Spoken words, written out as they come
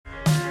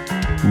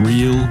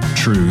Real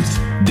truth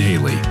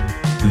daily.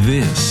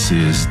 This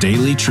is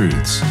Daily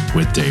Truths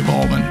with Dave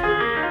Ahlman.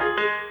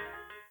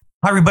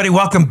 Hi, everybody.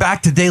 Welcome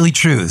back to Daily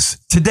Truths.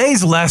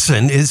 Today's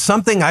lesson is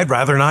something I'd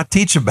rather not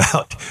teach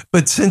about,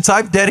 but since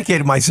I've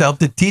dedicated myself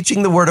to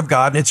teaching the Word of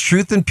God and its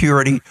truth and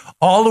purity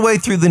all the way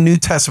through the New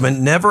Testament,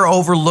 never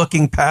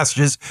overlooking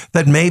passages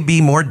that may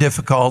be more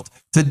difficult,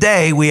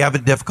 today we have a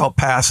difficult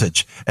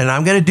passage, and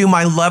I'm going to do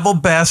my level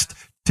best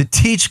to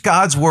teach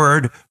God's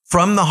Word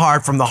from the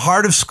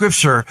heart of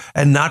Scripture,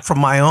 and not from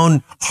my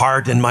own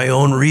heart and my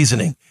own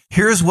reasoning.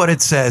 Here's what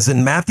it says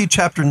in Matthew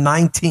chapter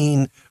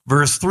 19,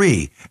 verse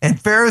 3.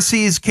 And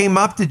Pharisees came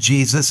up to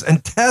Jesus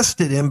and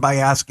tested him by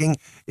asking,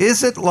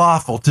 "Is it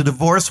lawful to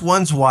divorce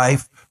one's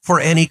wife for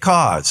any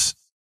cause?"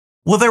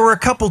 Well, there were a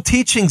couple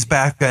teachings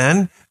back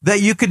then that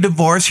you could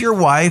divorce your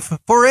wife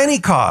for any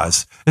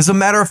cause. As a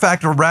matter of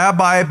fact, a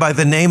rabbi by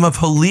the name of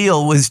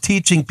Hillel was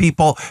teaching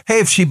people, hey,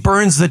 if she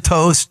burns the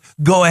toast,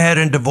 go ahead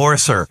and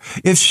divorce her.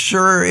 If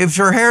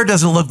her hair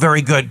doesn't look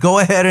very good, go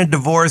ahead and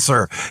divorce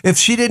her. If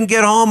she didn't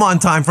get home on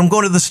time from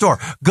going to the store,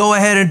 go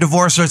ahead and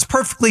divorce her. It's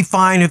perfectly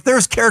fine. If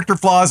there's character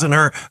flaws in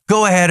her,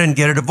 go ahead and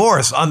get a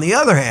divorce. On the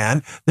other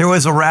hand, there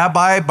was a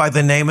rabbi by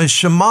the name of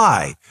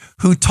Shammai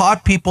who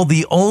taught people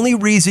the only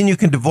reason you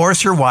can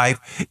divorce your wife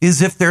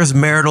is if there's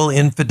marital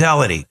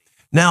infidelity.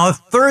 Now, a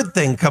third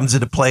thing comes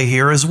into play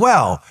here as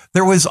well.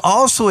 There was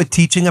also a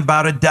teaching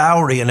about a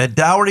dowry, and a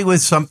dowry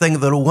was something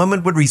that a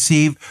woman would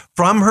receive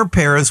from her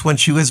parents when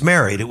she was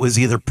married. It was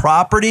either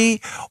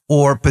property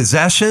or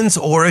possessions,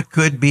 or it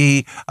could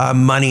be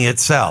money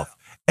itself.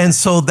 And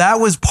so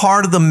that was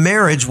part of the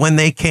marriage when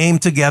they came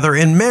together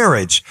in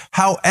marriage.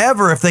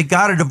 However, if they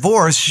got a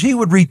divorce, she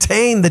would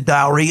retain the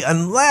dowry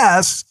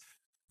unless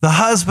the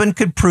husband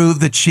could prove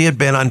that she had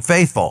been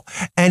unfaithful.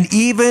 And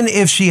even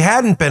if she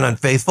hadn't been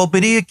unfaithful,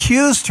 but he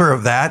accused her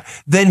of that,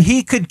 then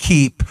he could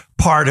keep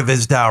part of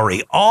his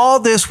dowry. All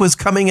this was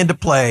coming into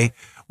play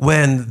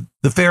when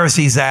the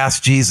Pharisees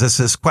asked Jesus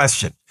this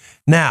question.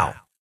 Now,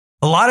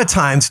 a lot of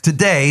times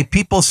today,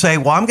 people say,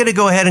 well, I'm going to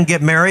go ahead and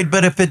get married,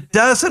 but if it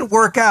doesn't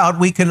work out,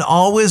 we can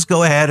always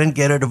go ahead and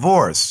get a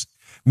divorce.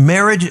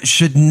 Marriage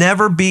should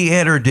never be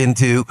entered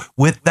into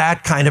with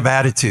that kind of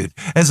attitude.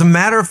 As a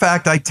matter of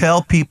fact, I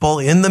tell people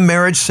in the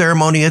marriage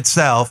ceremony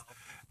itself,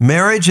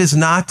 marriage is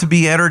not to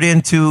be entered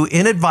into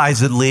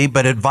inadvisedly,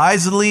 but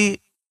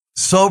advisedly,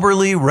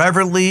 soberly,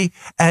 reverently,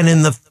 and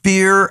in the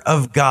fear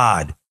of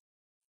God.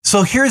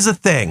 So here's the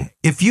thing.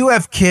 If you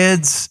have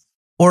kids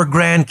or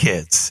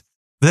grandkids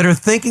that are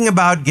thinking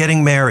about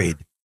getting married,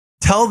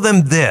 tell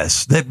them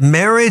this, that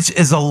marriage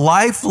is a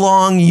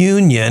lifelong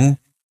union.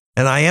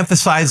 And I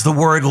emphasize the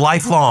word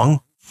lifelong.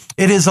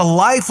 It is a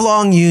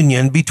lifelong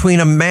union between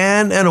a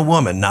man and a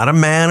woman, not a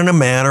man and a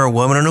man or a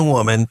woman and a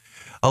woman.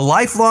 A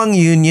lifelong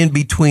union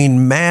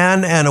between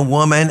man and a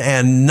woman,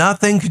 and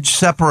nothing could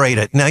separate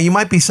it. Now, you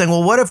might be saying,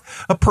 well, what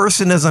if a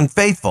person is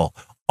unfaithful?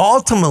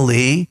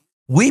 Ultimately,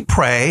 we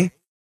pray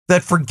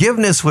that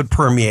forgiveness would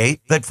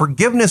permeate, that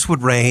forgiveness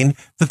would reign,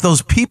 that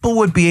those people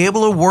would be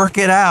able to work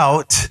it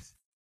out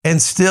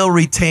and still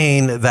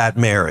retain that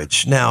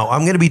marriage. Now,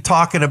 I'm going to be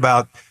talking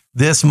about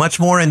this much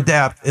more in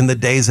depth in the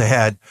days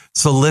ahead,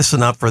 so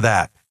listen up for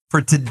that. For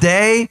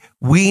today,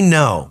 we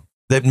know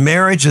that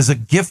marriage is a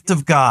gift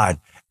of God,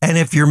 and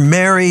if you're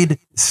married,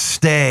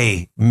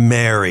 stay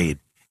married.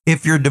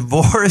 If you're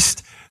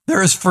divorced,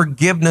 there is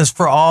forgiveness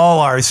for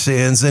all our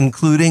sins,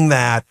 including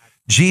that.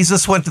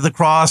 Jesus went to the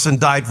cross and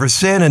died for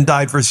sin and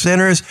died for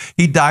sinners.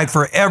 He died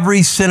for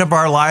every sin of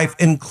our life,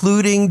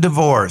 including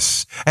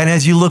divorce. And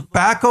as you look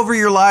back over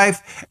your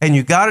life and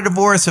you got a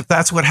divorce, if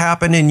that's what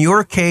happened in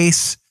your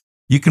case,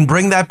 you can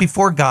bring that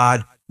before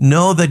God.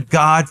 Know that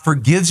God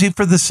forgives you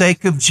for the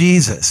sake of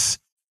Jesus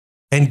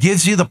and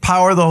gives you the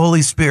power of the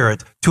Holy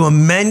Spirit to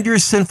amend your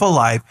sinful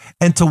life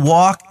and to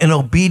walk in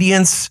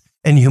obedience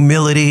and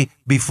humility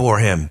before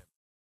Him.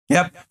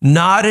 Yep,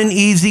 not an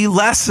easy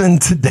lesson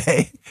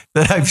today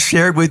that I've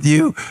shared with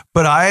you,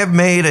 but I have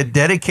made a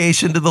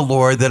dedication to the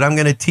Lord that I'm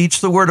going to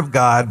teach the Word of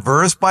God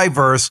verse by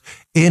verse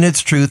in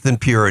its truth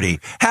and purity.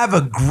 Have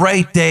a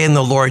great day in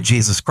the Lord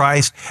Jesus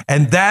Christ,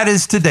 and that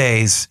is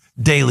today's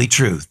Daily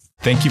Truth.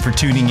 Thank you for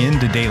tuning in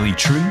to Daily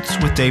Truths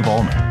with Dave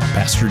Ahlman.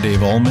 Pastor Dave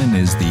Ahlman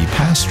is the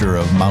pastor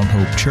of Mount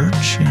Hope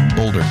Church in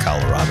Boulder,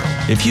 Colorado.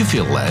 If you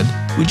feel led,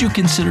 would you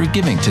consider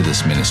giving to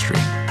this ministry?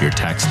 Your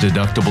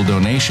tax-deductible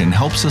donation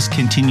helps us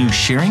continue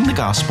sharing the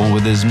gospel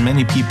with as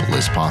many people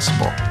as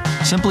possible.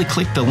 Simply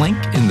click the link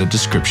in the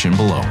description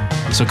below.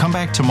 So come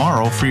back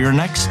tomorrow for your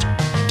next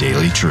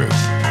Daily Truth.